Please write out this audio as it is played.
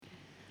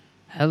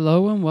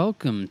Hello and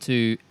welcome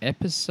to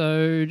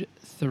episode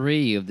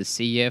 3 of the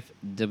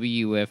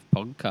CFWF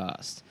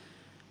podcast.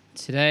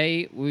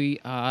 Today we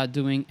are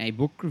doing a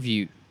book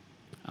review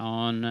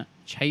on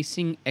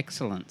Chasing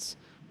Excellence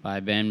by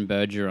Ben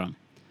Bergeron.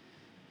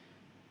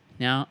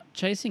 Now,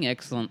 Chasing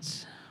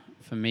Excellence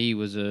for me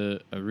was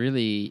a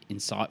really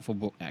insightful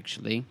book,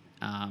 actually.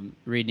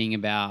 Reading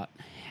about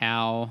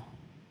how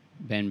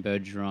Ben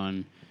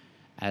Bergeron,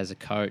 as a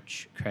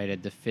coach,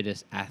 created the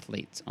fittest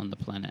athletes on the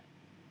planet.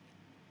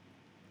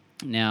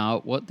 Now,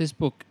 what this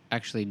book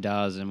actually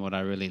does and what I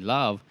really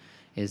love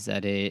is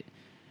that it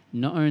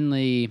not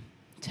only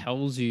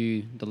tells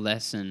you the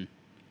lesson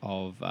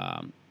of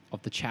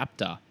the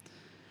chapter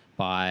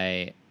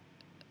by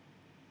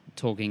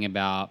talking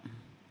about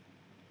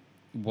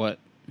what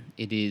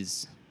it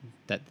is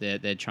that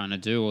they're trying to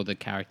do or the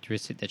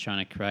characteristic they're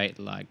trying to create,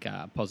 like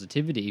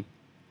positivity,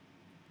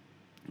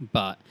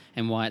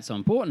 and why it's so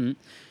important,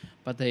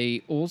 but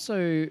they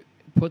also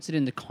puts it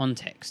into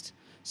context.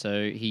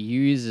 So he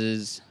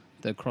uses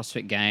the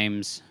CrossFit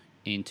Games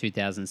in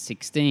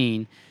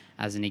 2016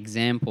 as an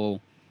example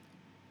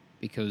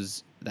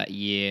because that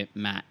year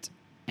Matt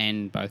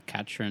and both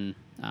Katrin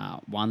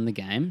won the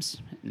games,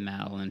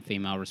 male and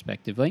female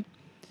respectively.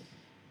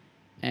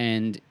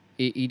 And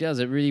he does,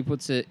 it really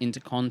puts it into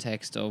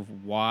context of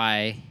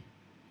why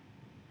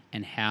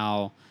and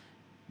how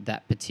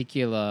that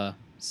particular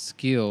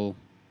skill,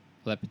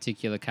 or that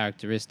particular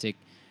characteristic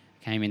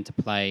came into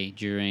play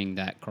during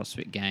that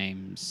CrossFit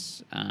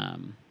Games,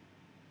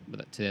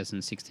 the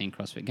 2016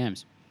 CrossFit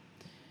Games.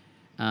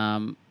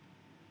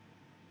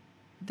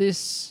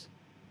 This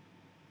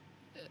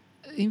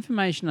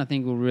information, I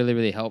think, will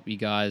really help you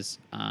guys.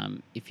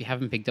 If you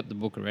haven't picked up the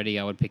book already,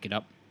 I would pick it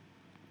up.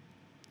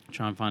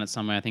 Try and find it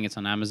somewhere. I think it's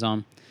on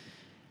Amazon.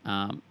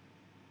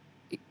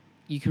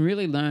 You can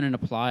really learn and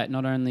apply it,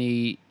 not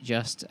only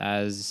just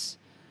as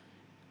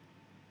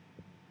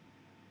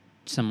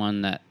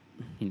someone that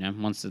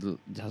wants to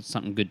have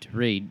something good to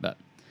read, but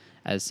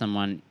as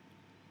someone,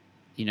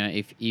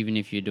 even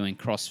if you're doing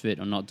CrossFit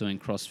or not doing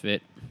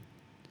CrossFit,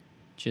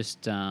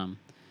 just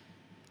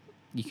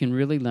you can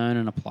really learn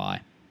and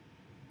apply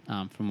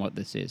from what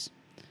this is.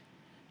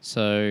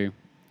 So,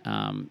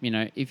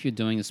 if you're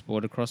doing the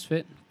sport of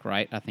CrossFit,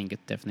 great. I think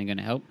it's definitely going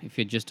to help. If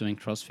you're just doing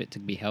CrossFit to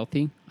be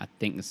healthy, I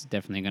think this is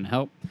definitely going to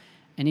help.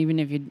 And even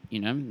if you're,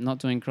 not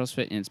doing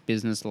CrossFit in its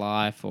business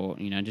life or,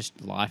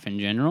 just life in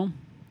general,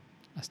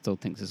 I still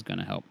think this is going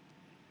to help.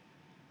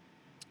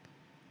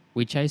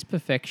 We chase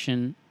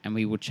perfection and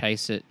we will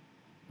chase it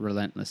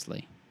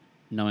relentlessly,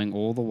 knowing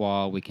all the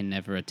while we can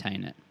never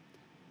attain it.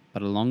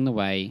 But along the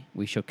way,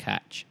 we shall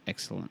catch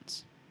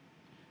excellence.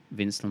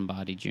 Vince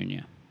Lombardi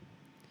Jr.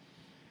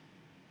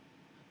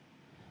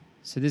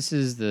 So this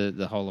is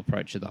the whole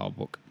approach of the whole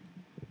book.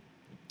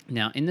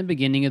 Now, in the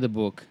beginning of the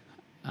book,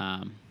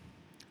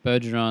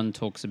 Bergeron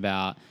talks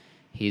about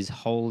his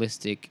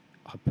holistic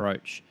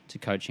approach to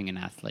coaching an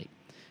athlete.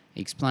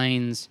 He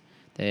explains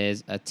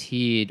there's a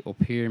tiered or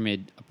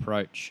pyramid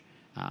approach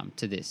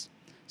to this.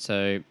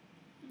 So,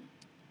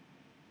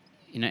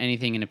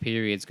 anything in a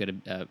pyramid's got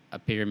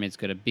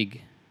a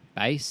big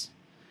base,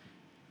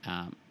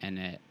 and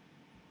it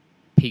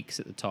peaks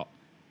at the top.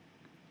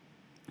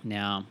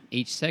 Now,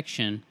 each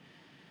section,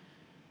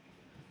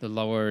 the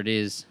lower it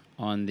is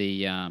on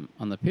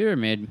the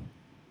pyramid,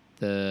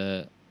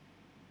 the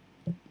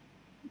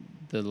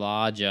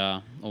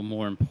larger or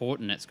more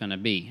important it's going to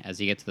be. As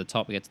you get to the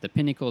top, you get to the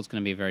pinnacle, it's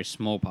going to be a very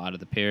small part of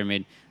the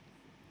pyramid,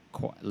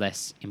 quite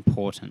less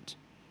important.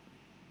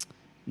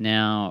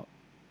 Now,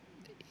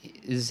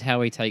 this is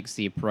how he takes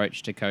the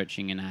approach to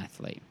coaching an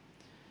athlete.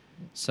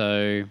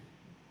 So,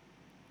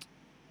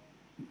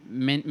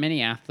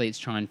 many athletes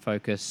try and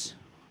focus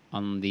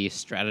on the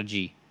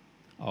strategy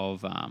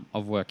of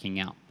working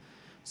out.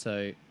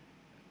 So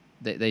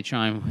they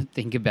try and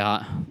think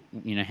about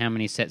how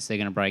many sets they're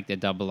going to break their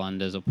double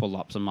unders or pull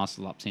ups or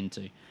muscle ups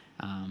into.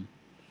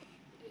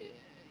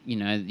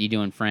 You're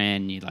doing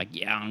Fran, you're like,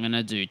 yeah, I'm going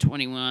to do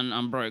 21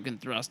 unbroken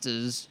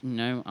thrusters.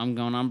 I'm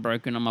going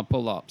unbroken on my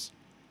pull ups.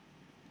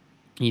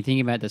 You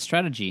think about the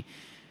strategy.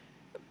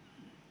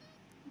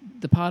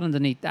 The part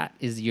underneath that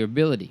is your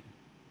ability.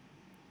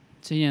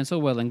 So, it's all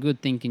well and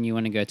good thinking you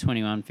want to go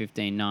 21,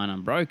 15, 9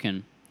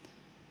 unbroken.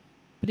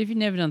 But if you've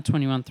never done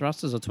 21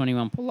 thrusters or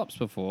 21 pull-ups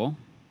before,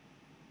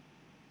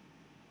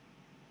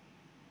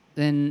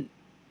 then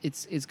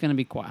it's going to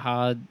be quite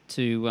hard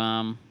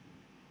to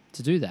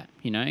do that.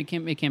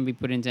 It can be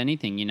put into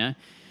anything.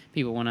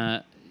 People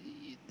they're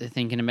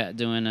thinking about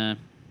doing a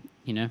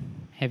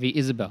heavy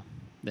Isabel.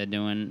 They're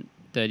doing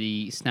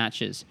 30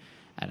 snatches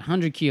at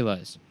 100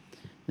 kilos.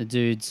 The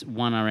dude's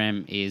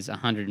 1RM is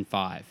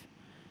 105.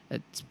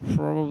 It's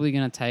probably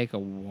going to take a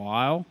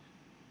while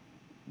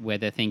where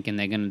they're thinking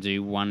they're going to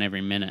do one every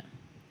minute.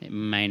 It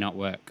may not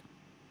work.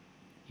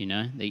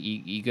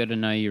 You got to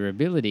know your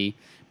ability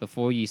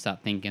before you start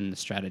thinking the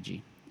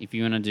strategy. If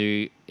you want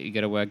to you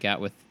got to work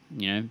out with,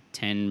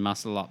 10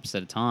 muscle ups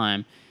at a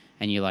time,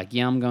 and you're like,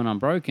 yeah, I'm going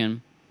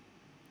unbroken,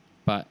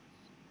 but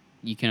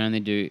you can only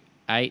do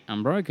 8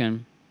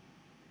 unbroken.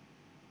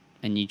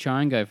 and you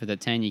try and go for the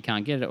 10, you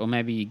can't get it, or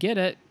maybe you get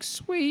it,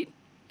 sweet,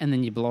 and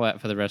then you blow out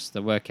for the rest of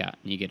the workout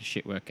and you get a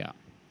shit workout.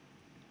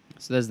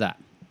 So there's that.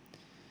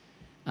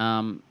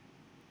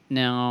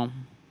 Now,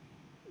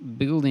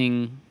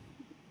 building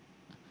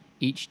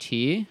each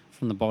tier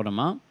from the bottom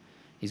up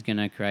is going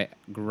to create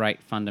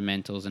great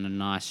fundamentals and a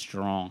nice,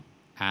 strong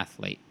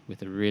athlete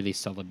with a really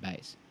solid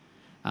base.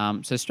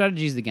 So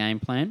strategy is the game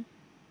plan.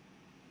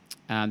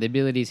 The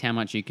ability is how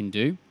much you can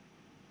do.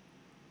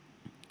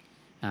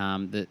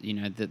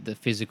 The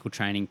physical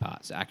training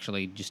parts,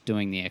 actually just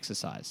doing the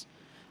exercise.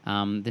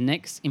 The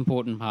next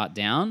important part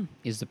down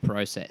is the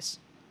process.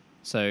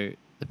 So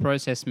the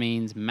process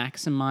means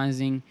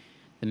maximizing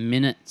the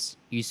minutes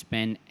you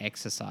spend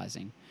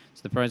exercising.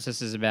 So the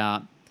process is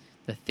about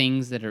the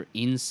things that are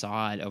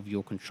inside of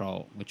your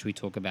control, which we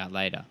talk about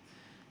later.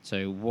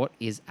 So what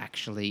is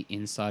actually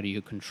inside of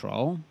your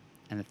control,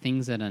 and the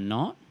things that are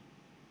not,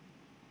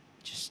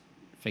 just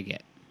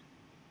forget.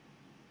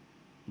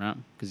 Right?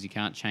 Because you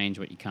can't change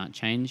what you can't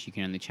change. You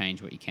can only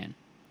change what you can.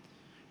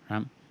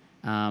 Right?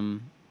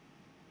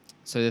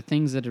 So the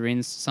things that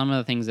are some of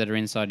the things that are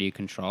inside of your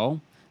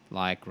control,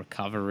 like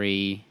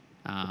recovery,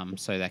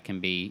 so that can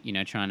be,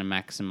 trying to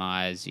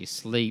maximize your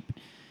sleep,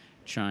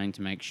 trying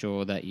to make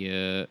sure that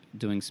you're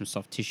doing some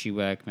soft tissue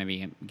work,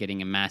 maybe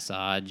getting a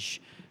massage,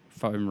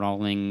 foam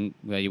rolling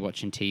while you're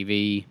watching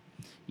TV,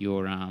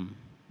 your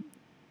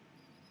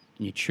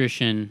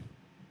nutrition,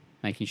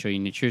 making sure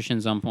your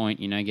nutrition's on point,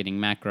 getting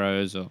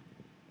macros or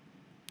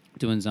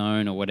doing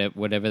zone or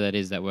whatever that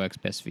is that works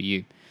best for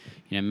you.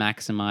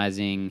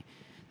 Maximizing,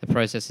 the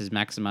process is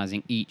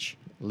maximizing each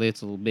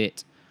little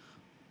bit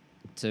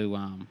to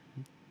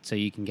so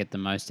you can get the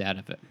most out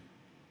of it.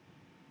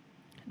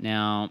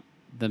 Now,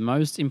 the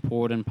most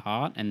important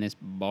part, and this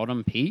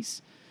bottom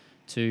piece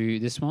to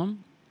this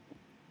one,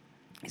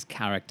 is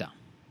character.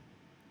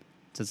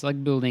 So it's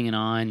like building an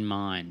iron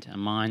mind, a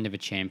mind of a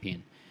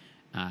champion.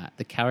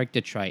 The character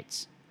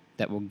traits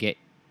that will get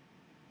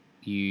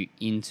you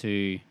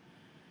into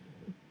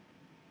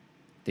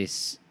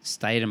this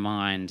state of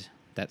mind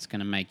that's going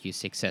to make you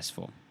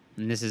successful.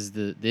 And this is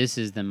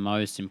the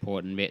most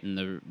important bit, and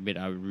the bit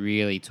I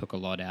really took a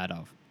lot out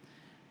of.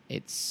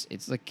 It's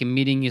like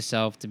committing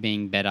yourself to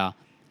being better.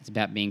 It's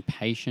about being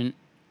patient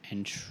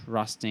and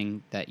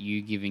trusting that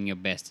you giving your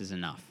best is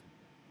enough.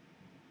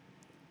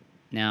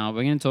 Now,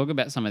 we're going to talk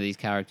about some of these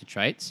character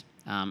traits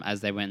as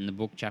they went in the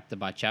book chapter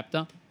by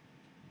chapter.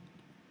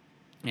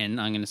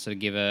 And I'm going to sort of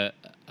give a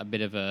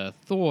bit of a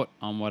thought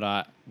on what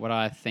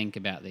I think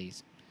about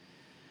these.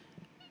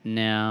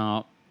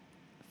 Now,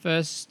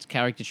 first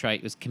character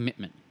trait was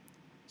commitment.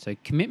 So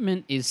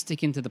commitment is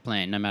sticking to the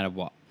plan no matter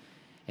what.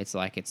 It's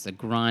the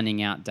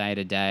grinding out day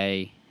to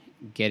day,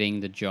 getting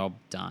the job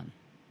done.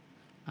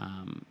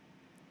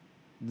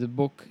 The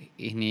book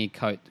in here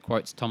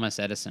quotes Thomas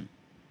Edison.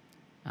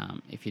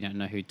 If you don't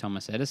know who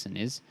Thomas Edison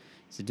is,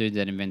 it's the dude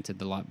that invented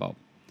the light bulb.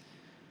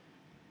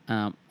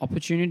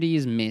 Opportunity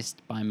is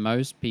missed by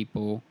most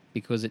people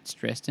because it's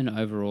dressed in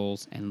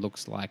overalls and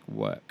looks like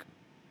work.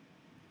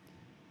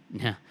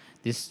 Now,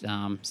 this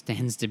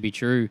stands to be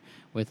true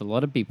with a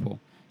lot of people.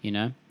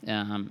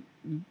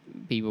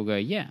 People go,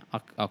 "Yeah,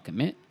 I'll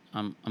commit.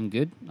 I'm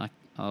good.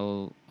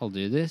 I'll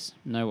do this.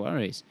 No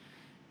worries."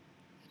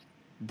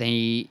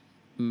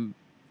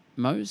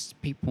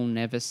 Most people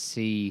never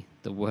see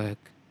the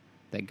work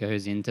that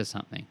goes into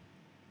something.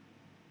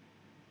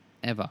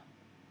 Ever.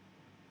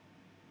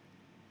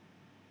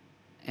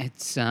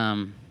 It's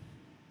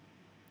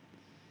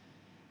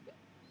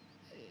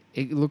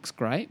it looks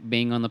great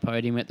being on the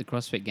podium at the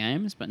CrossFit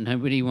Games, but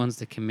nobody wants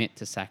to commit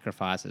to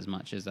sacrifice as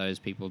much as those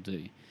people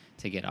do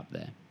to get up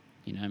there.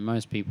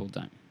 Most people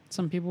don't.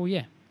 Some people,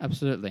 yeah,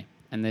 absolutely,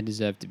 and they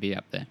deserve to be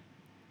up there.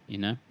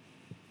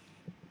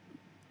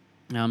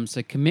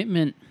 So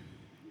commitment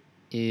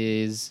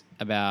is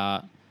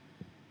about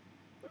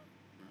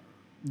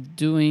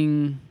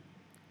doing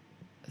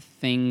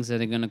things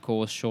that are going to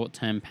cause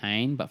short-term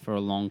pain, but for a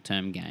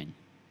long-term gain.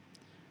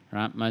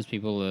 Right? Most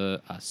people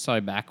are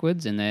so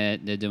backwards, and they're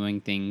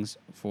doing things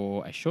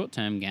for a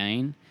short-term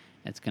gain.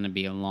 It's going to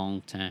be a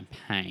long-term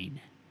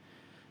pain.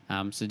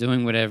 So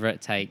doing whatever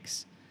it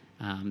takes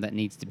that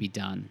needs to be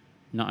done,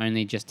 not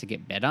only just to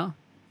get better,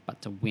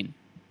 but to win.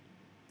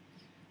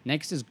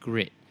 Next is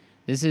grit.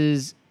 This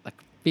is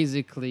like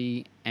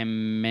physically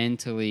and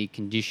mentally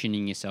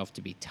conditioning yourself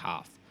to be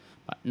tough.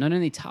 But not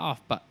only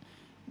tough, but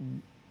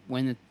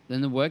when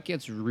the work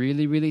gets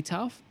really, really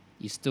tough,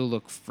 you still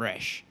look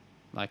fresh.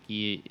 Like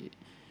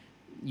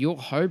you're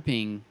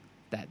hoping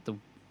that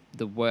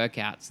the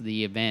workouts,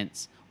 the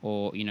events,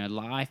 or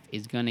life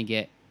is going to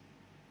get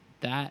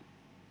that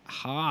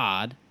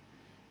hard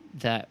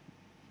that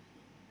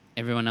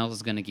everyone else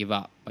is going to give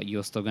up, but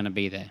you're still going to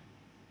be there.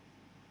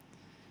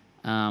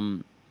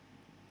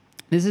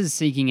 This is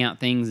seeking out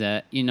things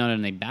that you're not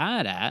only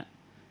bad at,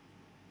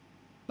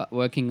 but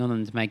working on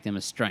them to make them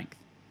a strength.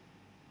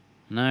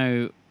 I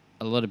know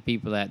a lot of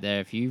people out there,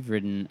 if you've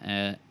ridden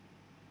a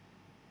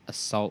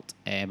Assault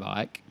air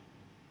bike,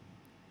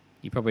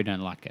 you probably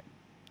don't like it.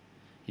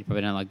 You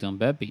probably don't like doing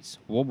burpees,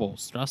 wall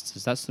balls,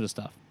 thrusters, that sort of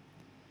stuff.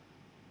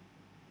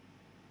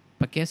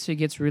 But guess who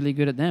gets really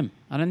good at them?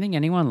 I don't think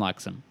anyone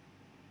likes them.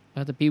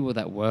 But the people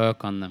that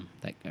work on them,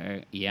 that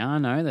go, yeah, I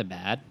know they're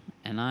bad,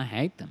 and I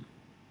hate them.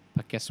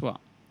 But guess what?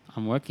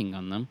 I'm working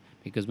on them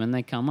because when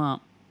they come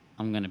up,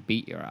 I'm going to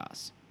beat your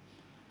ass.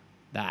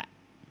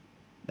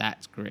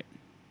 That's grit.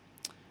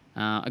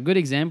 A good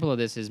example of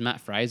this is Matt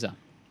Fraser.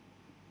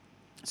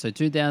 So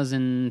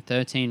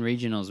 2013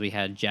 regionals, we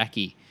had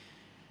Jackie.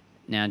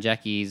 Now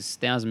Jackie's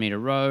 1,000-meter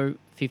row,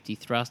 50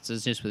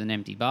 thrusters just with an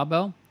empty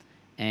barbell,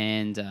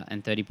 and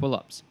 30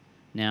 pull-ups.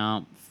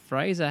 Now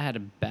Fraser had a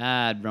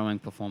bad rowing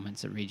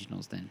performance at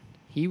regionals then.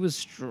 He was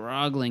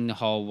struggling to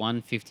hold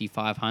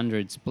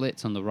 150-500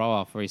 splits on the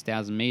rower for his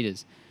 1,000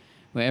 meters,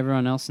 where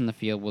everyone else in the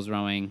field was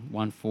rowing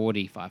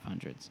 140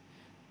 500s.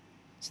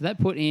 So that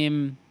put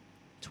him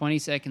 20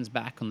 seconds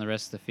back on the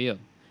rest of the field.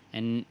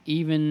 And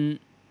even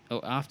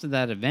after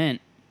that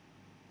event,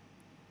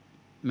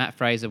 Matt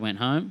Fraser went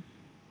home,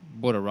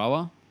 bought a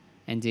rower,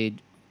 and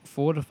did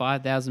 4,000 to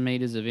 5,000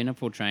 meters of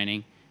interval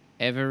training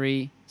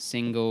every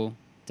single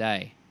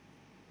day.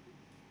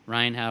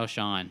 Rain, hail,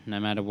 shine, no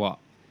matter what.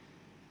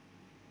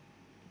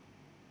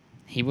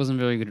 He wasn't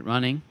very good at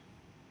rowing.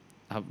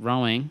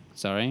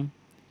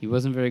 He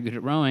wasn't very good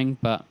at rowing,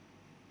 but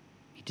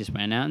he just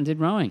went out and did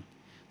rowing.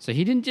 So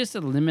he didn't just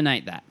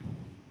eliminate that.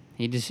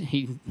 He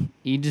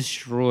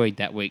destroyed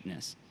that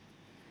weakness.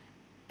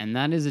 And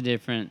that is the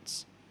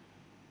difference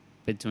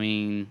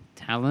between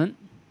talent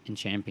and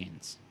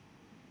champions.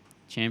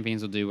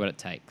 Champions will do what it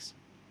takes.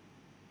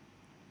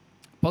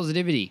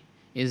 Positivity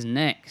is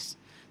next.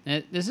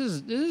 Now, this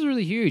is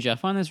really huge. I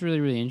find this really,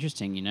 really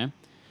interesting, you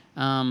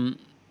know.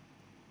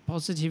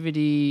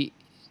 Positivity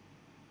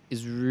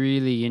is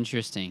really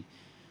interesting.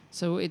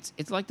 So it's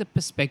like the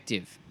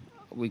perspective,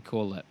 we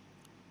call it.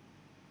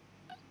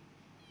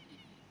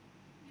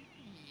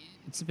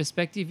 It's the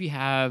perspective you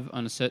have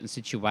on a certain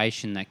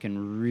situation that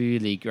can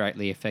really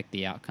greatly affect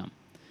the outcome.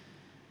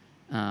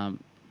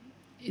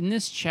 In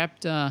this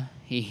chapter,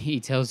 he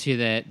tells you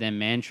their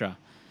mantra.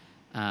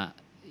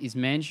 His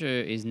mantra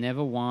is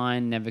never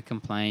whine, never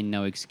complain,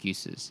 no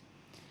excuses.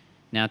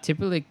 Now,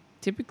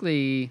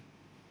 typically,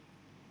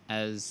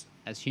 as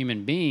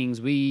human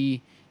beings,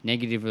 we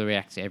negatively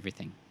react to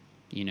everything.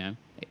 You know,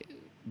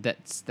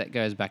 that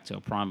goes back to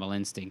a primal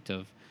instinct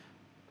of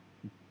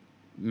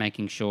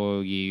making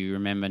sure you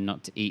remember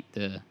not to eat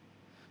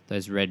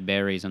those red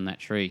berries on that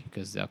tree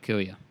because they'll kill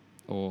you,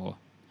 or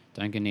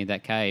don't go near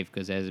that cave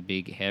because there's a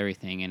big hairy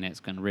thing and it's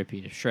going to rip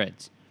you to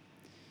shreds.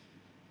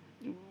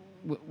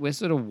 We're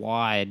sort of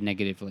wired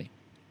negatively,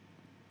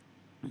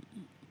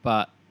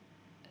 but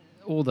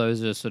all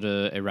those are sort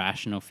of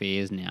irrational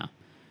fears now.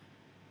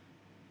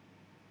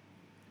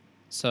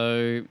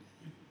 So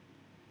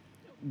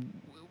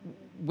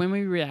when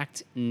we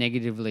react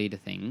negatively to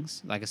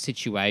things, like a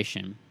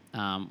situation,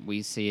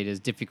 we see it as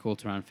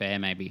difficult or unfair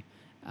maybe.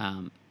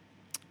 A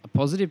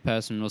positive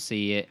person will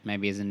see it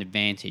maybe as an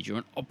advantage or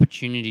an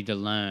opportunity to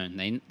learn.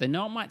 They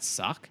know it might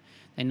suck.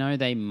 They know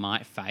they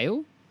might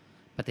fail,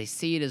 but they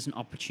see it as an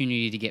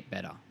opportunity to get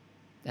better.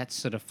 That's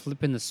sort of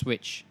flipping the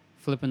switch,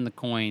 flipping the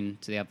coin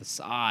to the other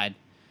side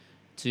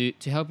to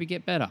help you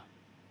get better.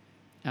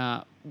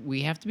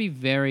 We have to be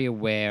very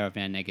aware of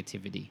our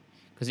negativity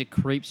because it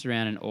creeps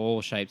around in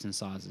all shapes and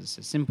sizes.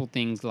 So simple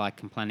things like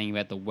complaining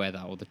about the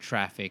weather or the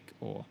traffic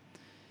or,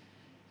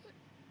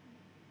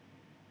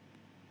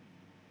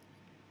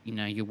 you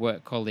know, your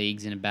work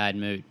colleagues in a bad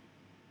mood.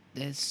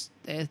 There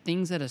are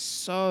things that are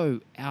so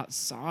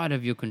outside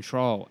of your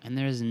control and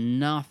there is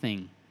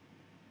nothing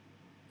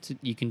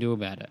you can do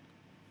about it.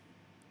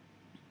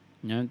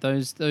 You know,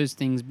 those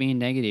things being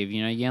negative,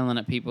 you know, yelling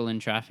at people in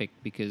traffic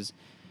because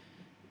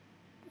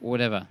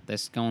whatever, they're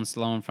going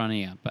slow in front of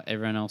you, but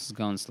everyone else is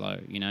going slow.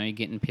 You know, you're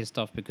getting pissed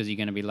off because you're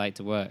going to be late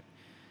to work.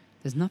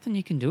 There's nothing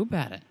you can do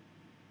about it.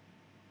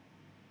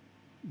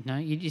 You know,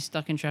 you're just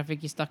stuck in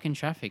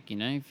traffic, you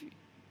know.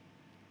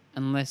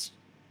 Unless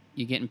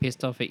you're getting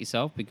pissed off at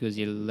yourself because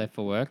you left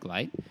for work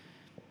late,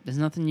 there's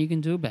nothing you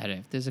can do about it.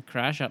 If there's a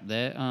crash up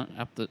there,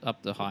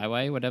 up the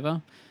highway,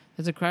 whatever,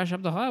 there's a crash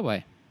up the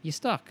highway. You're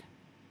stuck.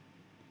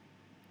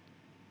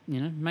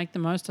 You know, make the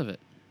most of it.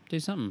 Do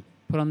something.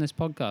 Put on this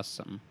podcast,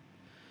 something.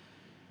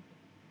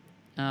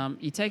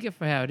 You take it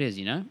for how it is,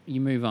 you know? You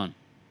move on.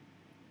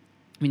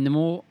 I mean, the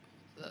more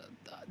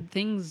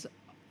things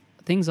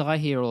I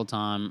hear all the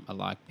time are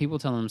like people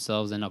tell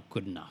themselves they're not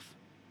good enough,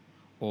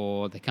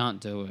 or they can't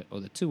do it,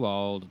 or they're too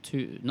old, or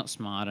not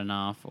smart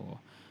enough, or.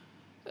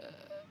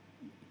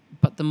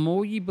 But the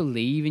more you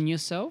believe in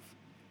yourself,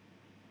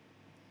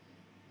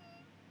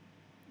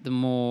 the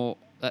more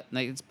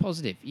it's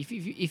positive.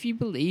 If you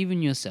believe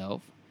in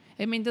yourself,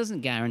 I mean, it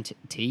doesn't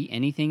guarantee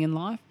anything in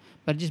life,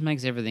 but it just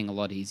makes everything a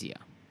lot easier.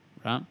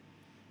 Right?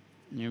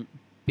 You know,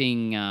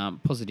 being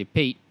positive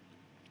Pete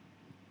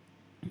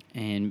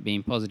and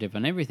being positive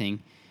on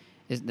everything,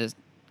 that's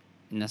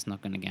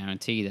not going to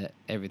guarantee that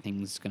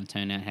everything's going to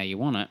turn out how you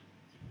want it,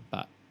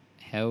 but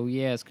hell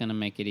yeah, it's going to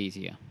make it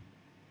easier.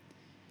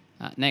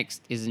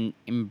 Next is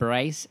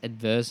embrace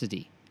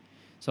adversity.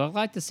 So I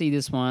like to see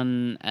this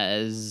one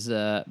as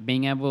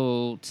being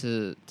able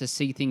to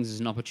see things as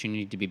an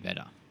opportunity to be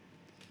better.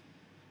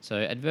 So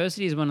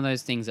adversity is one of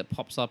those things that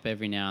pops up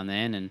every now and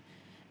then,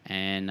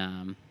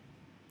 and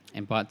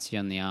bites you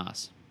on the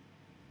ass.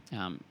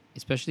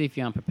 Especially if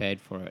you aren't prepared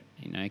for it.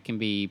 It can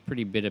be a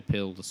pretty bitter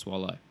pill to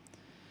swallow.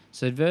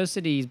 So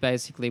adversity is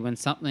basically when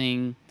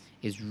something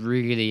is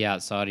really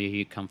outside of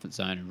your comfort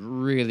zone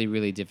and really,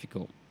 really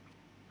difficult,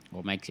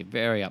 or makes you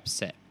very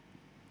upset.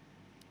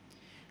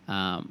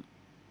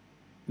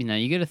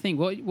 You got to think,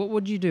 what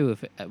would you do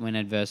when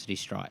adversity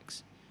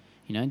strikes?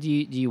 Do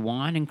you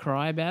whine and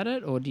cry about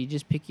it, or do you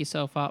just pick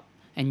yourself up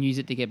and use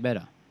it to get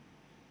better?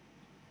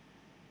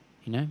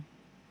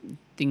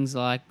 Things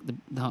like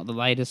the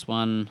latest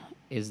one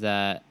is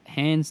that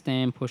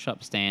handstand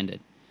push-up standard.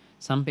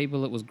 Some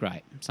people it was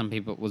great, some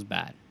people it was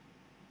bad.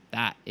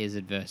 That is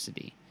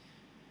adversity.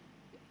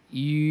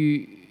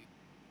 You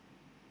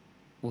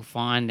will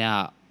find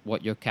out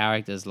what your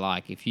character's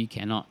like if you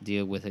cannot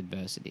deal with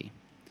adversity.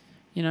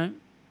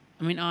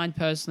 I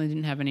personally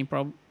didn't have any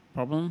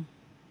problem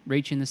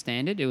reaching the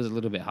standard. It was a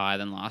little bit higher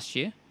than last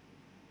year.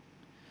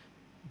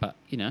 But,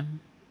 it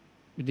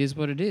is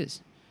what it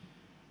is.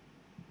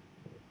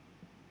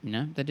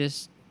 They're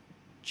just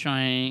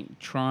trying.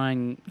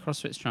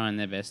 CrossFit's trying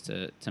their best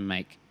to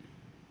make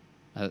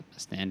a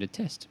standard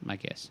test, I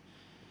guess.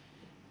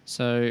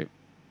 So,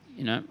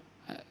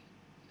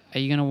 are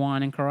you going to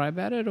whine and cry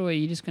about it, or are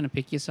you just going to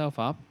pick yourself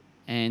up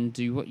and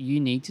do what you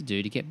need to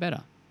do to get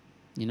better?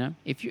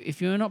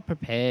 If you're not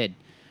prepared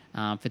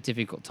for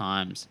difficult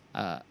times,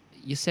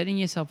 you're setting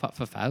yourself up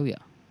for failure.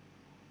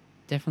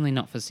 Definitely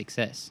not for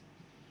success.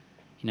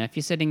 If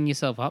you're setting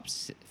yourself up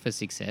for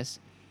success,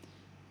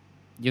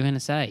 you're going to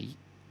say,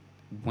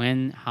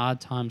 when hard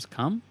times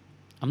come,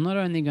 I'm not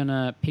only going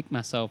to pick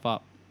myself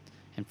up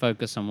and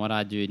focus on what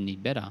I do to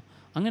need better,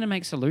 I'm going to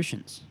make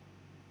solutions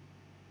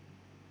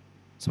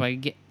so I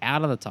can get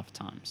out of the tough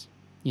times.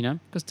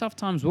 Because tough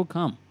times will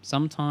come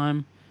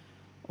sometime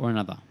or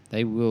another.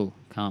 They will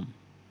come.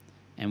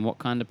 And what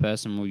kind of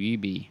person will you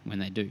be when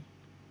they do?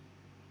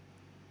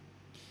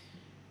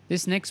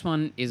 This next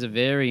one is a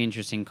very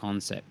interesting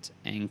concept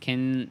and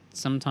can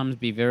sometimes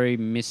be very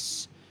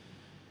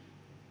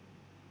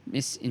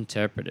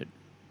misinterpreted.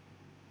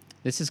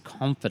 This is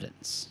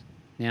confidence.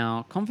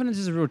 Now, confidence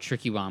is a real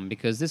tricky one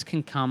because this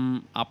can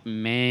come up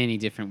many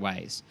different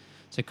ways.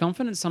 So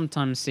confidence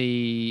sometimes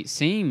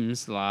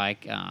seems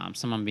like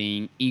someone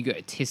being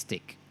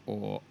egotistic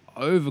or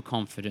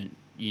overconfident,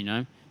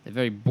 They're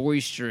very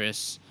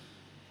boisterous,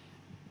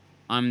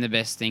 I'm the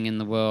best thing in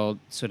the world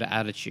sort of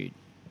attitude.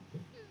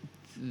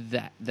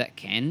 That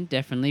can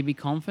definitely be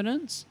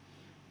confidence.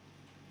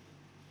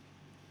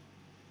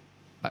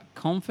 But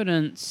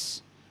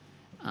confidence,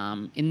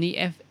 in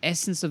the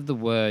essence of the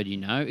word,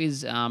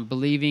 is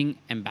believing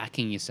and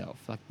backing yourself,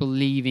 like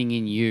believing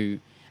in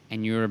you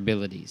and your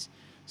abilities.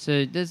 So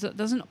it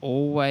doesn't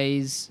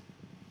always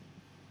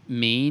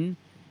mean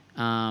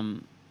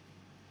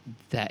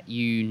that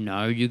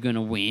you're going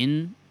to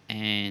win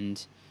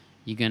and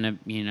you're going to,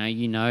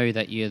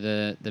 that you're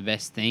the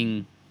best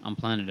thing on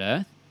planet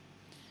Earth.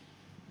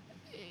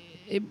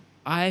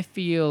 I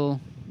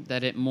feel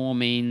that it more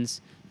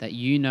means that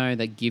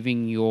that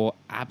giving your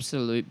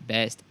absolute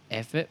best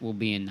effort will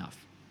be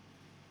enough.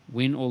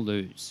 Win or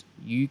lose,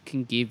 you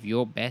can give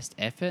your best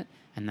effort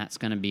and that's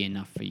going to be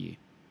enough for you.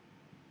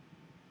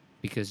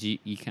 Because you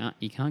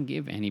can't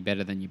give any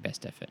better than your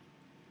best effort.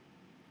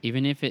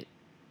 Even if it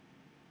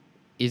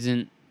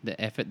isn't the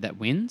effort that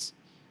wins,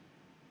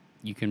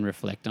 you can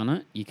reflect on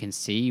it. You can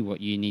see what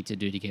you need to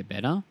do to get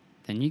better.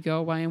 Then you go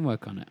away and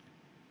work on it.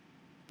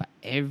 But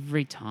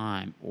every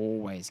time,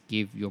 always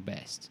give your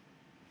best.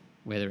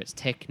 Whether it's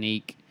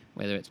technique,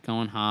 whether it's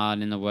going hard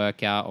in the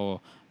workout,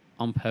 or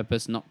on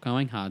purpose not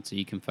going hard so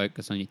you can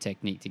focus on your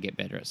technique to get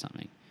better at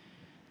something.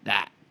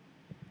 That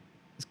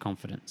is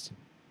confidence.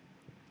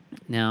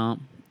 Now,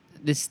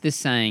 this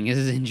saying, this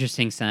is an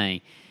interesting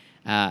saying.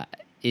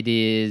 It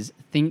is,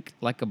 think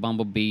like a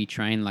bumblebee,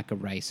 train like a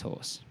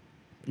racehorse.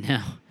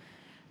 Now,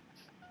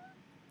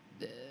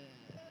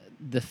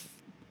 the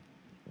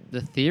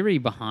theory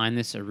behind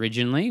this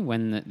originally,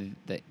 when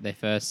they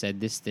first said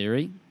this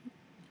theory,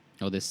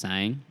 or this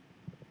saying,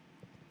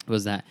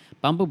 was that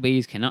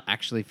bumblebees cannot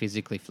actually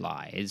physically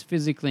fly. It's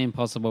physically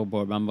impossible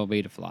for a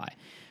bumblebee to fly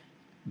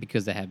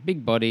because they have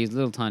big bodies,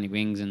 little tiny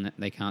wings, and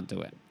they can't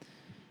do it.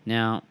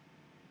 Now,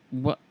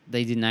 what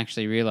they didn't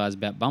actually realize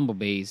about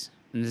bumblebees,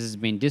 and this has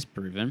been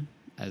disproven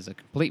as a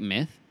complete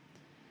myth,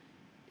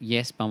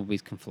 yes,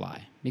 bumblebees can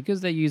fly because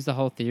they use the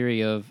whole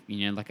theory of,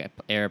 like an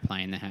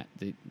airplane.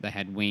 They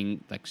had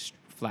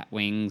flat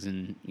wings,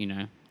 and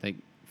they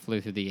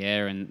flew through the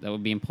air, and that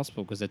would be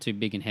impossible because they're too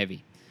big and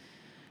heavy.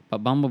 But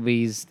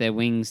bumblebees, their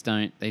wings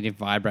they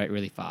vibrate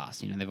really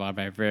fast. They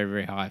vibrate at a very,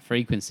 very high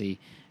frequency,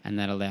 and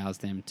that allows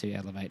them to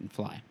elevate and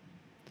fly.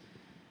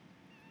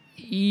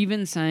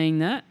 Even saying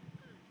that,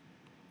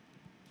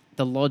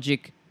 the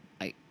logic,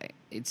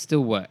 it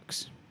still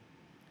works.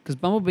 Because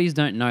bumblebees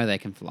don't know they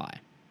can fly.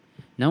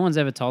 No one's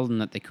ever told them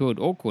that they could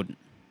or couldn't.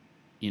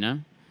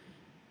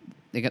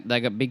 They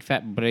got big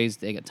fat bodies.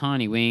 They got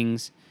tiny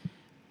wings.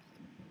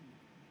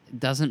 It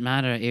doesn't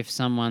matter if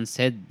someone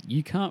said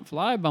you can't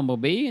fly,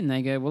 Bumblebee, and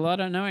they go, well, I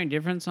don't know any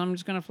difference, so I'm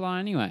just going to fly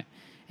anyway.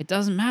 It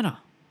doesn't matter.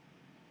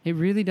 It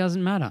really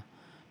doesn't matter,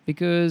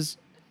 because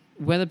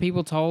whether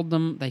people told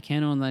them they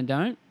can or they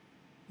don't,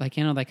 they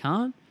can or they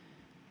can't,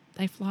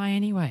 they fly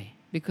anyway,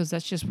 because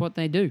that's just what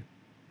they do.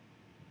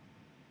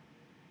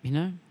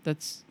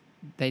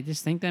 They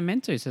just think they're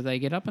meant to, so they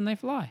get up and they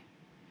fly.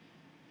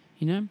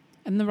 And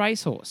the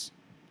racehorse.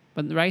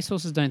 But the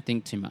racehorses don't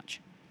think too much.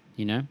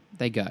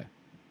 They go.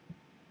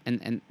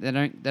 And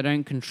they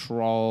don't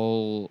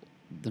control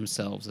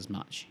themselves as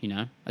much.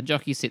 A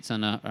jockey sits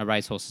on a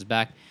racehorse's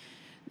back.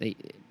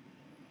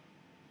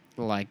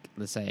 Let's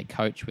say a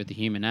coach with a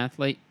human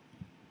athlete.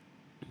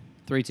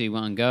 3, 2,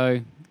 1,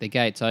 go. The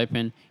gate's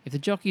open. If the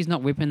jockey's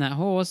not whipping that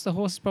horse, the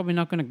horse is probably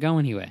not going to go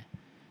anywhere.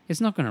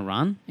 It's not going to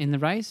run in the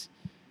race.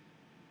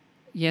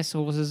 Yes,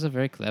 horses are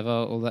very clever,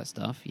 all that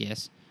stuff,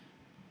 yes.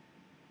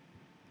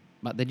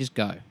 But they just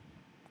go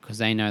because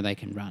they know they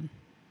can run.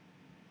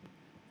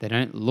 They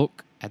don't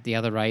look at the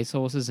other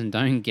racehorses and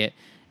don't get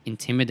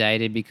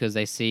intimidated because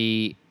they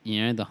see,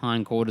 the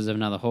hindquarters of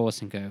another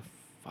horse and go,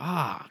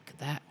 fuck,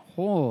 that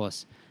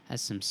horse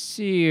has some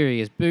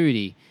serious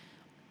booty.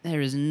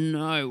 There is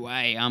no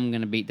way I'm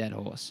going to beat that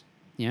horse.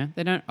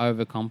 They don't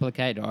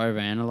overcomplicate or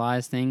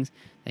overanalyze things.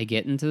 They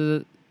get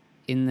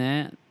in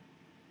there,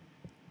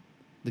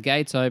 the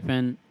gate's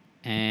open,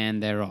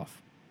 and they're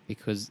off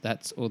because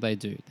that's all they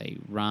do. They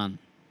run.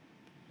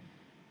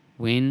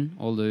 Win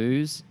or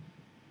lose,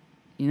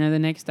 the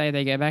next day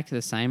they go back to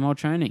the same old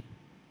training.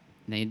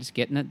 They're just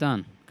getting it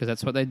done because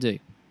that's what they do.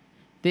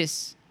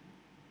 This,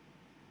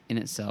 in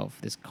itself,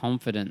 this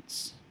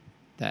confidence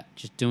that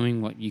just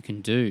doing what you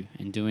can do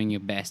and doing your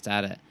best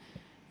at it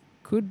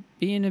could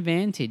be an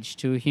advantage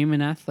to a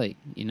human athlete,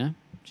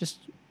 just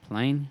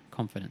plain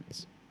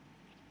confidence.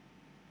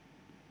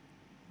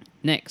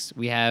 Next,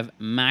 we have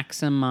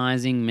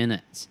maximizing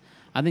minutes.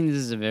 I think this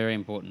is a very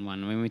important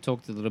one. We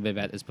talked a little bit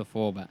about this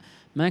before, but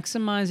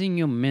maximizing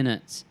your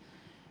minutes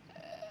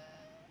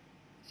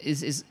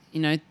is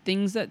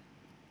things that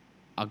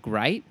are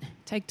great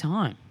take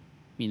time.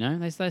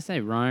 They say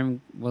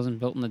Rome wasn't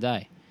built in a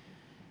day.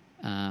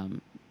 Even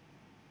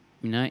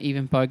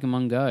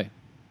Pokemon Go.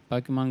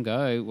 Pokemon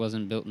Go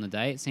wasn't built in a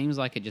day. It seems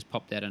like it just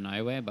popped out of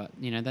nowhere, but,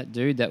 that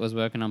dude that was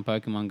working on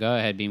Pokemon Go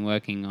had been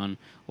working on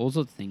all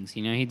sorts of things.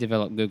 He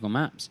developed Google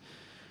Maps.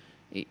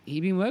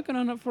 He'd been working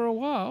on it for a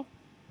while.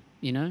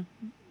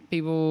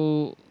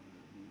 People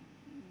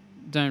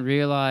don't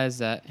realize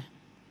that,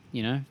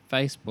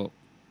 Facebook,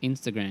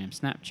 Instagram,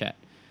 Snapchat,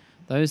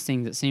 those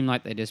things that seem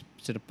like they just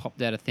sort of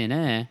popped out of thin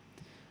air,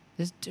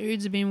 there's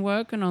dudes have been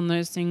working on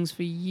those things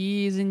for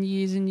years and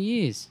years and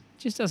years.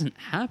 It just doesn't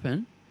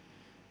happen.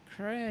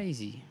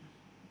 Crazy.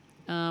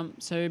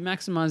 So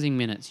maximizing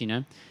minutes,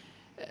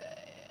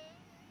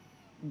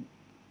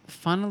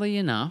 funnily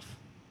enough,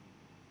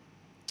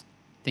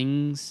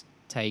 things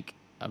take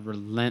a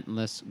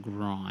relentless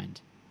grind.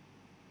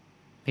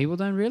 People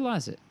don't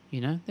realize it.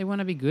 They want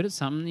to be good at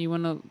something. They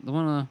want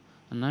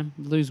to,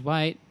 lose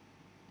weight.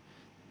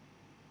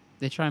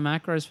 They try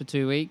macros for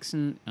 2 weeks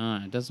and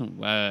it doesn't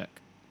work.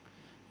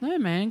 No,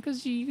 man,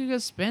 because you got to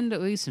spend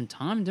at least some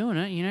time doing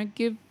it.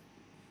 Give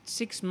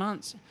 6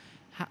 months,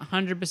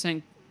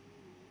 100%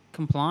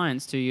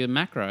 compliance to your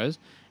macros,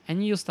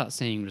 and you'll start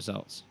seeing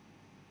results.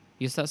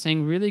 You'll start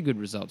seeing really good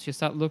results. You'll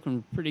start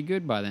looking pretty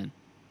good by then.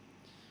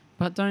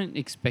 But don't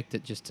expect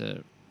it just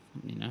to,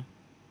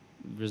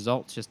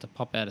 results just to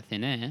pop out of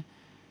thin air.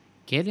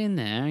 Get in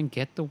there and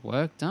get the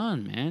work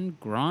done, man.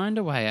 Grind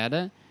away at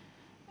it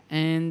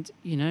and,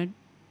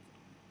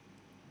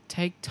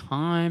 take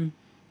time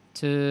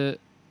to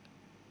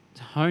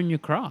hone your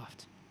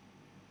craft.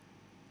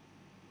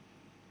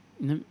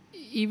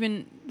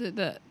 Even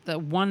the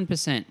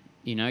 1%,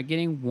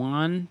 getting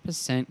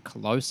 1%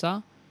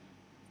 closer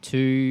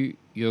to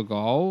your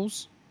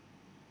goals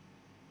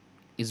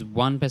is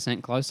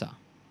 1% closer.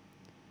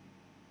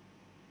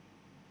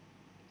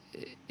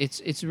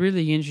 It's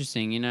really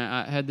interesting.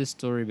 I heard this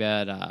story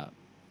about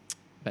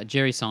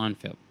Jerry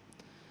Seinfeld.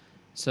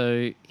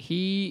 So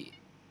he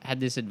had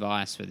this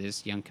advice for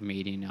this young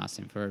comedian, asked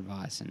him for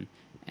advice,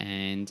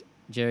 and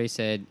Jerry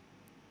said,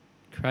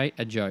 create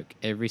a joke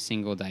every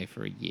single day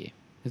for a year.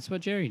 That's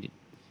what Jerry did.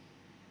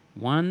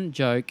 One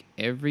joke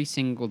every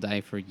single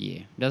day for a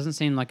year. Doesn't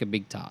seem like a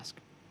big task.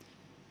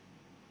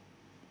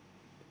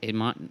 It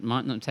might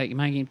not take, it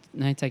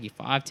may take you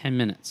 5-10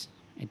 minutes.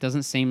 It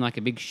doesn't seem like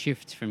a big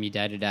shift from your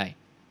day to day.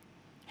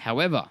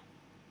 However,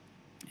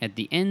 at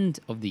the end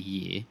of the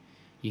year,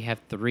 you have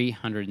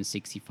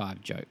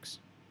 365 jokes.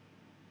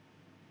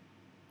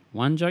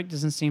 One joke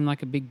doesn't seem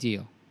like a big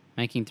deal.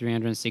 Making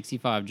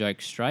 365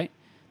 jokes straight,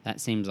 that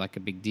seems like a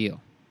big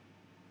deal.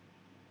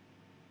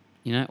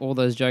 All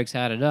those jokes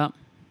added up,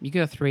 you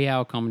got a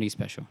 3-hour comedy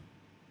special.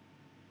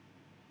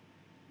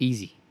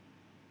 Easy.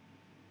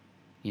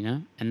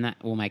 And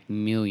that will make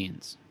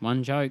millions.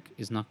 One joke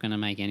is not going to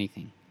make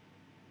anything.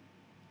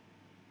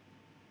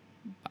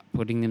 But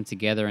putting them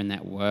together in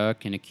that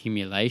work and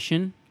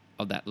accumulation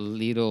of that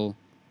little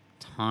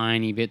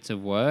tiny bits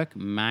of work,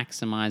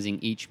 maximizing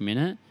each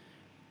minute,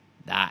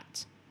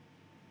 that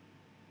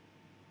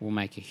will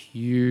make a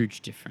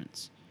huge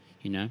difference,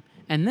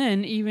 And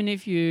then even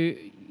if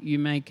you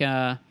make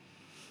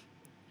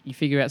you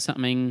figure out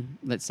something,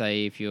 let's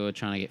say if you're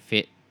trying to get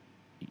fit,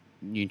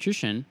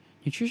 nutrition's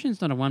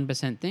not a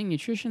 1% thing.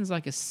 Nutrition's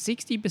like a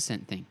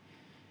 60% thing.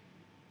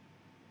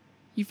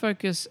 You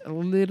focus a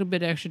little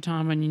bit extra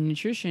time on your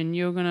nutrition,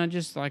 you're going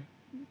to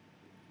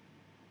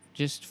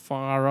just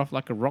fire off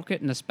like a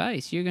rocket into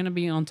space. You're going to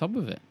be on top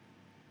of it.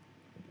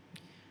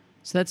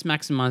 So that's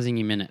maximizing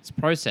your minutes.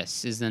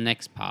 Process is the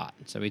next part.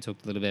 So we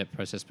talked a little bit about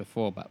process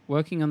before, but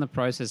working on the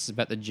process is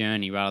about the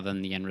journey rather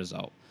than the end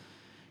result.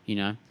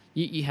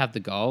 You have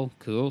the goal,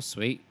 cool,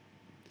 sweet,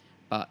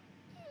 but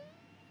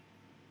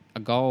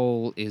a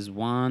goal is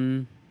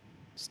one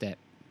step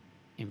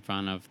in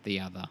front of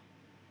the other,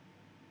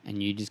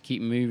 and you just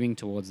keep moving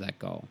towards that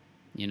goal,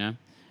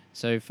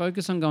 So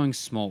focus on going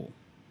small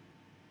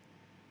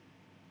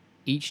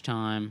each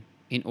time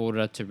in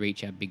order to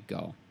reach our big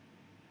goal.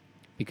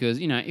 Because,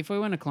 if we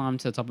want to climb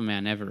to the top of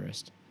Mount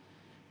Everest,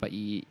 but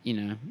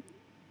and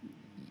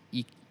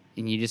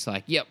you're just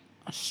like, yep,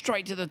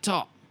 straight to the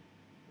top.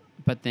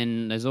 But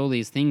then there's all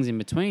these things in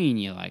between.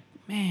 You're like,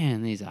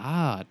 man, these are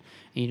hard.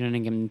 And you don't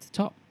even get them to the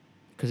top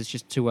because it's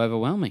just too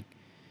overwhelming.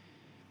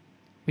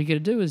 What you got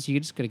to do is you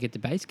just got to get to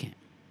base camp.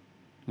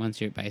 Once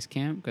you're at base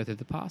camp, go through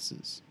the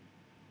passes.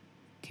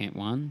 Camp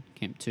 1,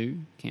 Camp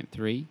 2, Camp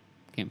 3,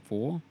 Camp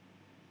 4.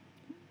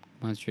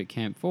 Once you're at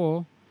Camp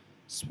 4,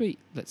 sweet,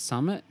 let's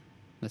summit.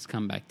 Let's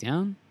come back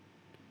down.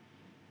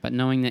 But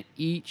knowing that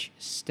each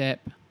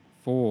step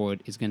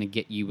forward is going to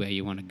get you where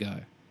you want to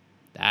go.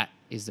 That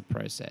is the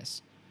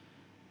process.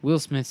 Will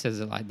Smith says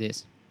it like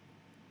this.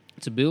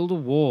 To build a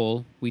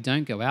wall, we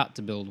don't go out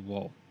to build a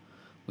wall.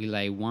 We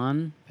lay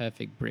one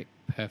perfect brick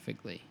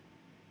perfectly,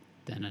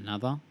 then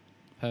another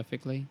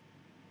perfectly,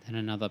 then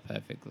another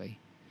perfectly.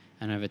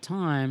 And over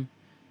time,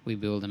 we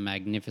build a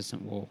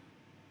magnificent wall.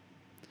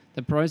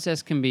 The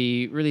process can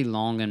be really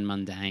long and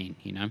mundane,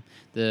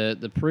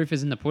 The proof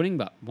is in the pudding,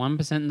 but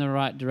 1% in the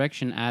right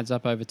direction adds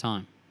up over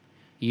time.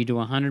 You do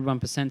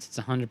 101%, it's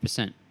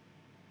 100%.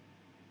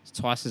 It's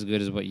twice as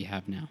good as what you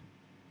have now.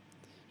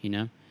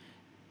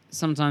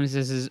 Sometimes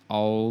this is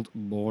old,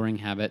 boring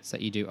habits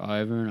that you do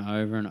over and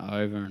over and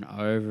over and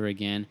over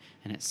again,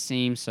 and it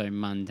seems so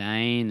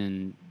mundane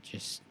and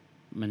just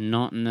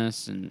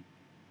monotonous and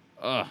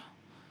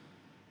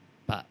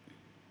but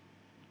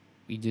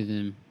we do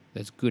them,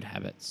 those good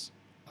habits,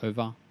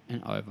 over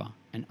and over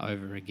and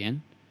over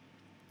again,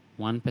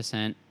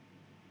 1%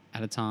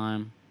 at a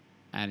time,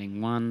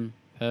 adding one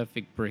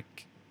perfect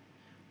brick,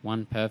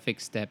 one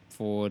perfect step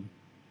forward.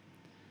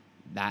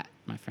 That,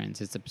 my friends,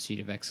 is the pursuit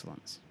of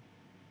excellence.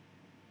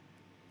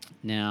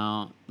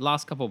 Now,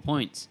 last couple of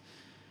points.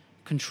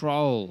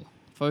 Control.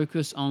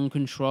 Focus on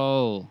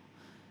control.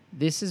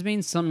 This has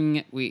been something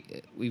that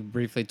we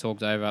briefly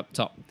talked over up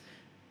top.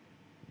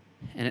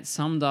 And it's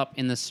summed up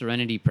in the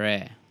Serenity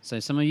Prayer. So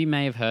some of you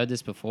may have heard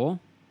this before.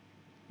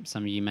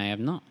 Some of you may have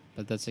not.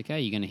 But that's okay.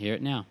 You're going to hear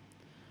it now.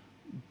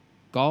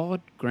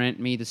 God grant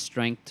me the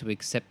strength to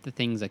accept the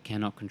things I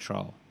cannot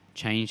control.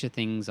 Change the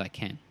things I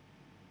can.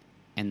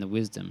 And the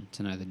wisdom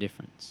to know the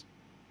difference.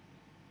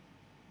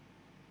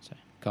 So,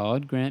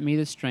 God grant me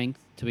the strength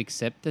to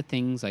accept the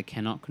things I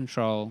cannot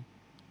control,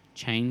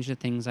 change the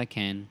things I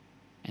can,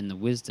 and the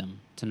wisdom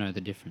to know the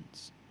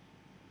difference.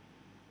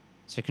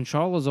 So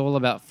control is all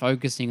about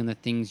focusing on the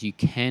things you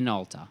can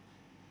alter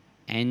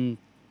and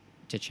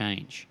to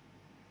change,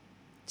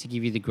 to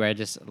give you the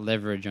greatest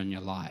leverage on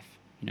your life.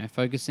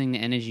 Focusing the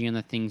energy on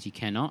the things you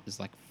cannot is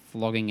like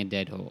flogging a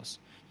dead horse.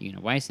 You're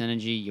going to waste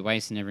energy, you're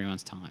wasting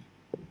everyone's time.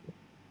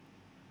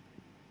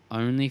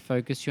 Only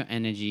focus your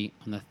energy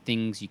on the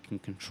things you can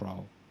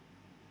control.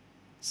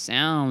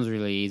 Sounds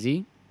really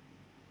easy.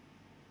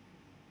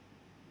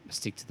 But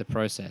stick to the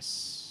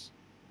process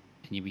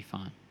and you'll be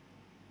fine.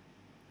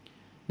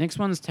 Next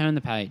one is turn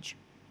the page.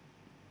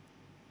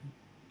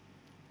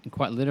 And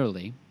quite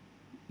literally,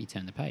 you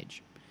turn the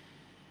page.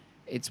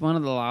 It's one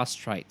of the last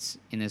traits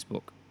in this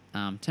book.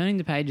 Turning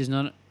the page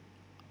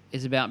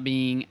is about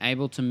being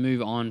able to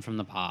move on from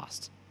the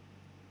past.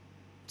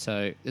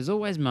 So there's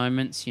always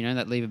moments,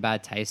 that leave a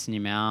bad taste in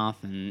your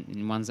mouth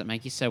and ones that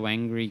make you so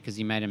angry because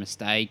you made a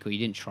mistake or you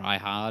didn't try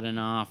hard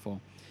enough or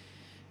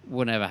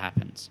whatever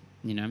happens.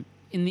 In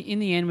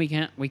the end, we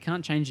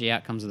can't change the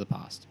outcomes of the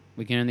past.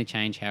 We can only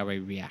change how we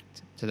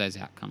react to those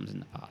outcomes in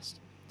the past.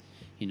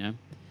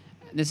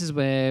 This is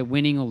where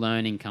winning or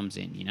learning comes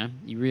in.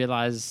 You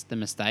realize the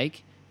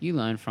mistake, you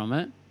learn from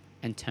it,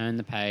 and turn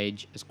the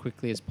page as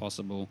quickly as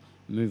possible.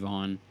 Move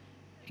on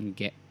and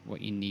get what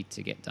you need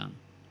to get done.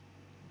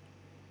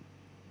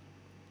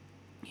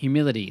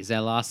 Humility is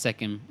our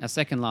second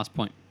last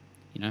point.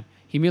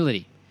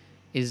 Humility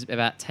is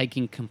about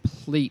taking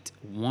complete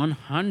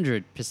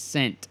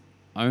 100%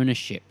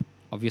 ownership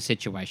of your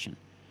situation.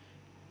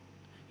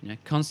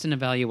 Constant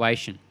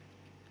evaluation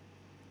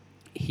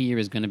here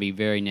is going to be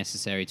very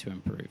necessary to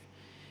improve.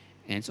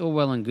 And it's all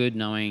well and good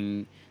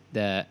knowing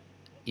that,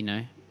 you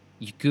know,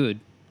 you're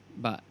good,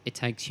 but it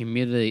takes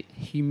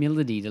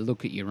humility to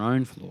look at your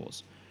own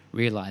flaws,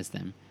 realize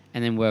them,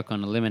 and then work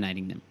on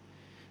eliminating them.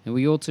 And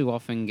we all too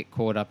often get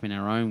caught up in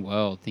our own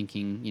world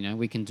thinking, you know,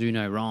 we can do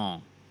no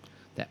wrong,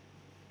 that,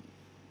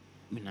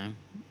 you know,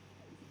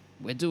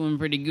 we're doing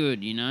pretty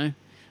good, you know,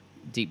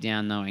 deep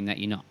down knowing that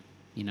you're not,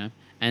 you know.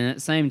 And at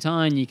the same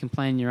time, you can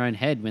play in your own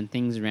head when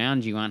things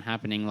around you aren't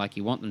happening like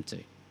you want them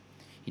to.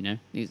 You know,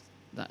 these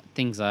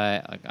things you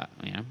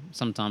know,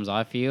 sometimes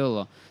I feel,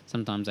 or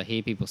sometimes I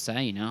hear people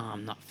say, you know, "Oh,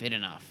 I'm not fit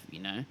enough,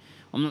 you know,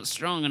 I'm not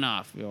strong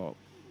enough, or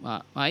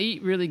I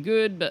eat really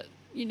good, but,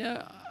 you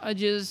know, I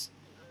just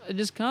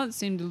can't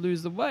seem to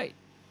lose the weight,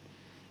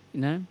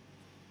 you know."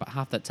 But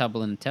half that tub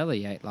of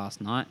Nutella you ate last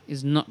night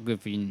is not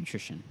good for your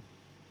nutrition.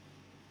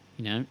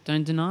 You know,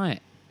 don't deny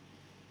it.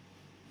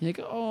 You're like,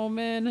 "Oh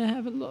man, I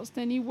haven't lost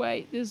any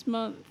weight this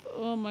month.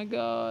 Oh my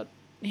God."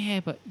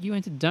 Yeah, but you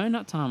went to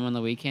donut time on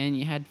the weekend.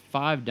 You had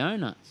 5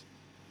 donuts.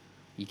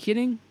 You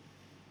kidding?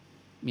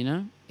 You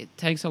know, it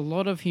takes a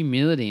lot of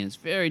humility, and it's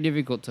very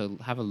difficult to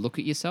have a look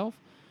at yourself.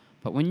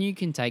 But when you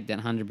can take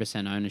that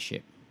 100%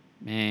 ownership,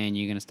 man,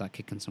 you're going to start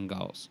kicking some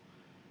goals.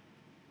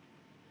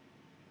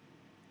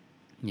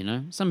 You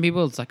know, some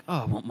people, it's like,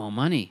 "Oh, I want more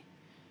money."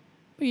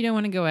 But you don't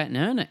want to go out and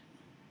earn it.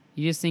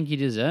 You just think you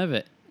deserve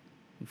it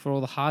for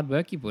all the hard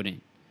work you put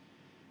in.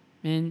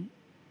 Man,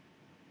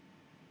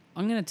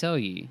 I'm going to tell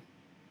you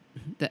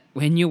that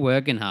when you're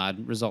working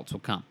hard, results will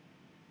come.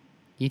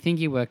 You think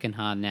you're working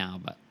hard now,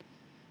 but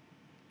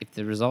if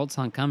the results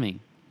aren't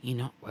coming, you're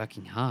not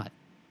working hard.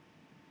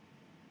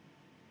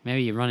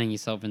 Maybe you're running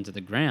yourself into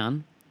the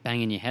ground,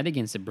 banging your head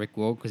against a brick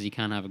wall because you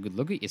can't have a good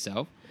look at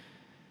yourself.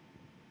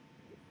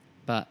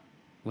 But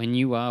when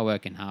you are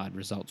working hard,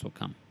 results will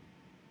come.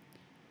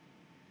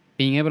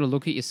 Being able to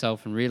look at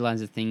yourself and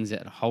realize the things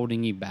that are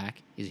holding you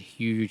back is a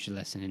huge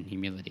lesson in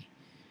humility.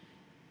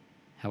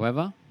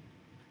 However,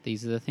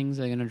 these are the things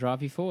that are going to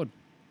drive you forward.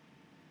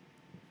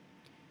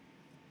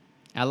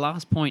 Our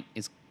last point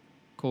is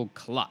called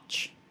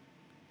clutch.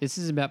 This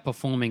is about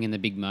performing in the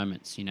big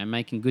moments, you know,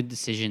 making good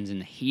decisions in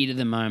the heat of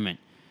the moment.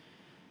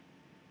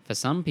 For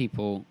some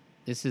people,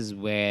 this is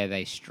where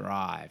they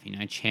strive. You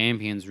know,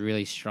 champions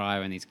really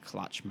strive in these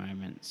clutch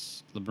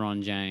moments.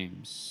 LeBron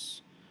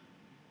James,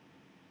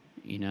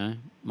 you know,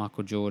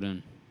 Michael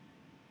Jordan,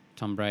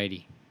 Tom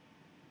Brady.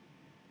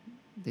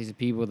 These are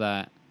people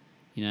that,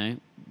 you know,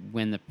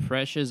 when the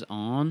pressure's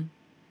on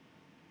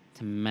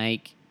to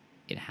make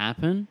it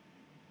happen,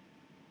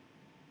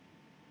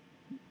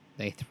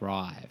 they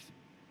thrive.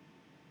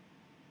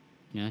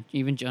 You know,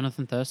 even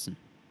Jonathan Thurston,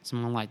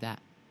 someone like that.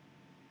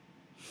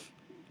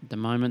 The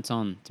moment's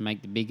on to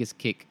make the biggest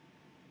kick,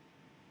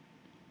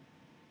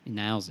 he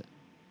nails it,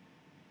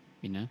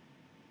 you know.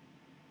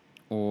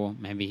 Or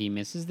maybe he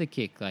misses the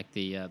kick, like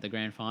the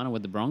grand final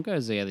with the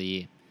Broncos the other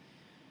year.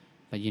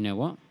 But you know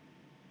what?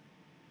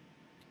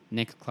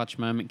 Next clutch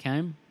moment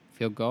came,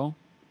 field goal,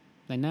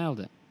 they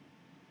nailed it.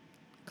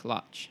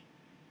 Clutch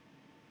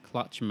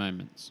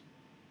moments.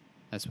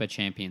 That's where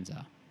champions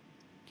are.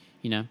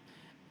 You know,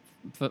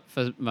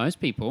 for most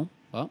people,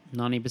 well,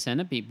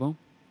 90% of people,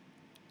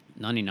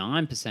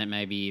 99%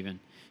 maybe even,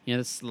 you know,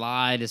 the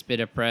slightest bit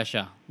of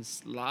pressure, the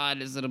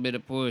slightest little bit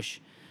of push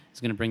is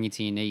going to bring you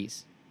to your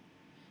knees.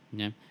 You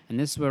know, and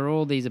this is where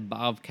all these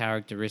above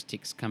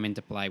characteristics come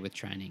into play with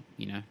training.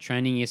 You know,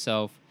 training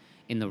yourself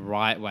in the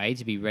right way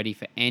to be ready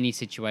for any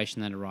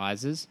situation that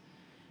arises,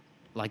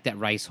 like that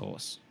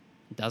racehorse.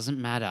 It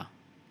doesn't matter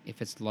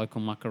if it's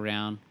local muck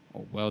around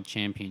or world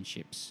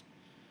championships.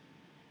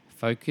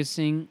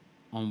 Focusing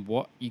on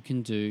what you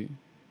can do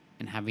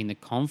and having the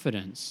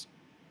confidence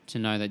to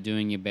know that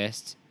doing your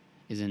best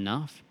is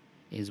enough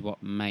is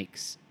what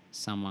makes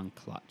someone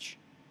clutch.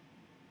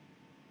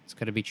 It's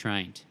got to be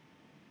trained.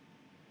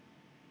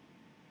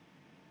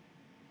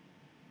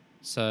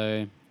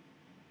 So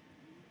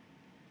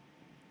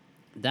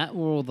that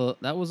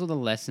was all the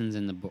lessons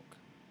in the book.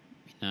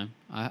 You know,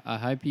 I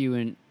hope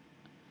you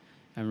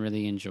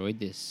really enjoyed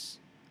this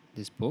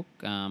book.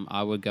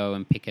 I would go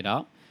and pick it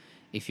up.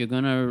 If you're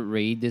gonna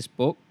read this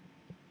book,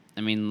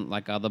 I mean,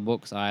 like other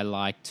books, I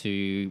like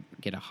to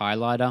get a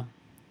highlighter,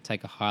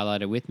 take a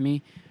highlighter with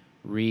me,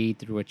 read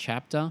through a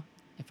chapter.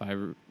 If I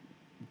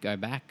go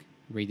back,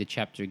 read the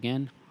chapter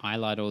again,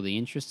 highlight all the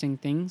interesting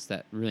things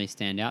that really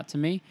stand out to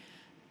me,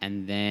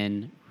 and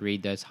then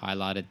read those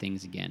highlighted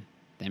things again.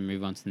 Then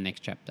move on to the next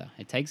chapter.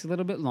 It takes a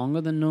little bit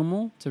longer than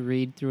normal to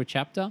read through a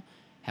chapter.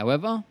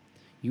 However,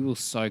 you will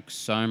soak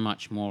so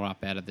much more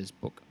up out of this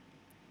book.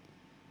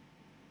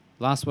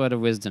 Last word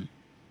of wisdom.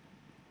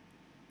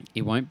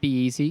 It won't be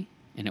easy,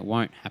 and it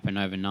won't happen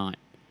overnight.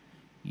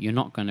 You're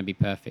not going to be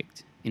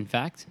perfect. In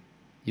fact,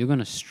 you're going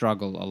to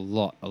struggle a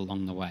lot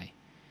along the way.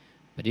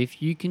 But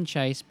if you can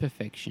chase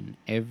perfection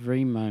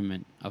every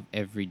moment of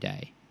every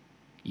day,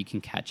 you can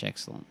catch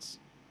excellence.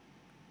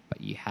 But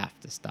you have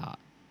to start.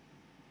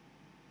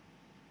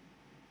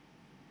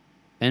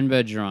 Ben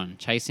Bergeron,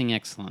 Chasing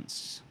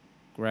Excellence.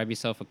 Grab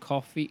yourself a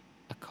copy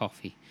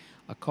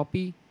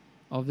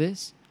of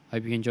this.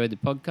 Hope you enjoyed the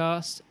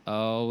podcast.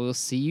 We'll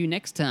see you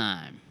next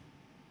time.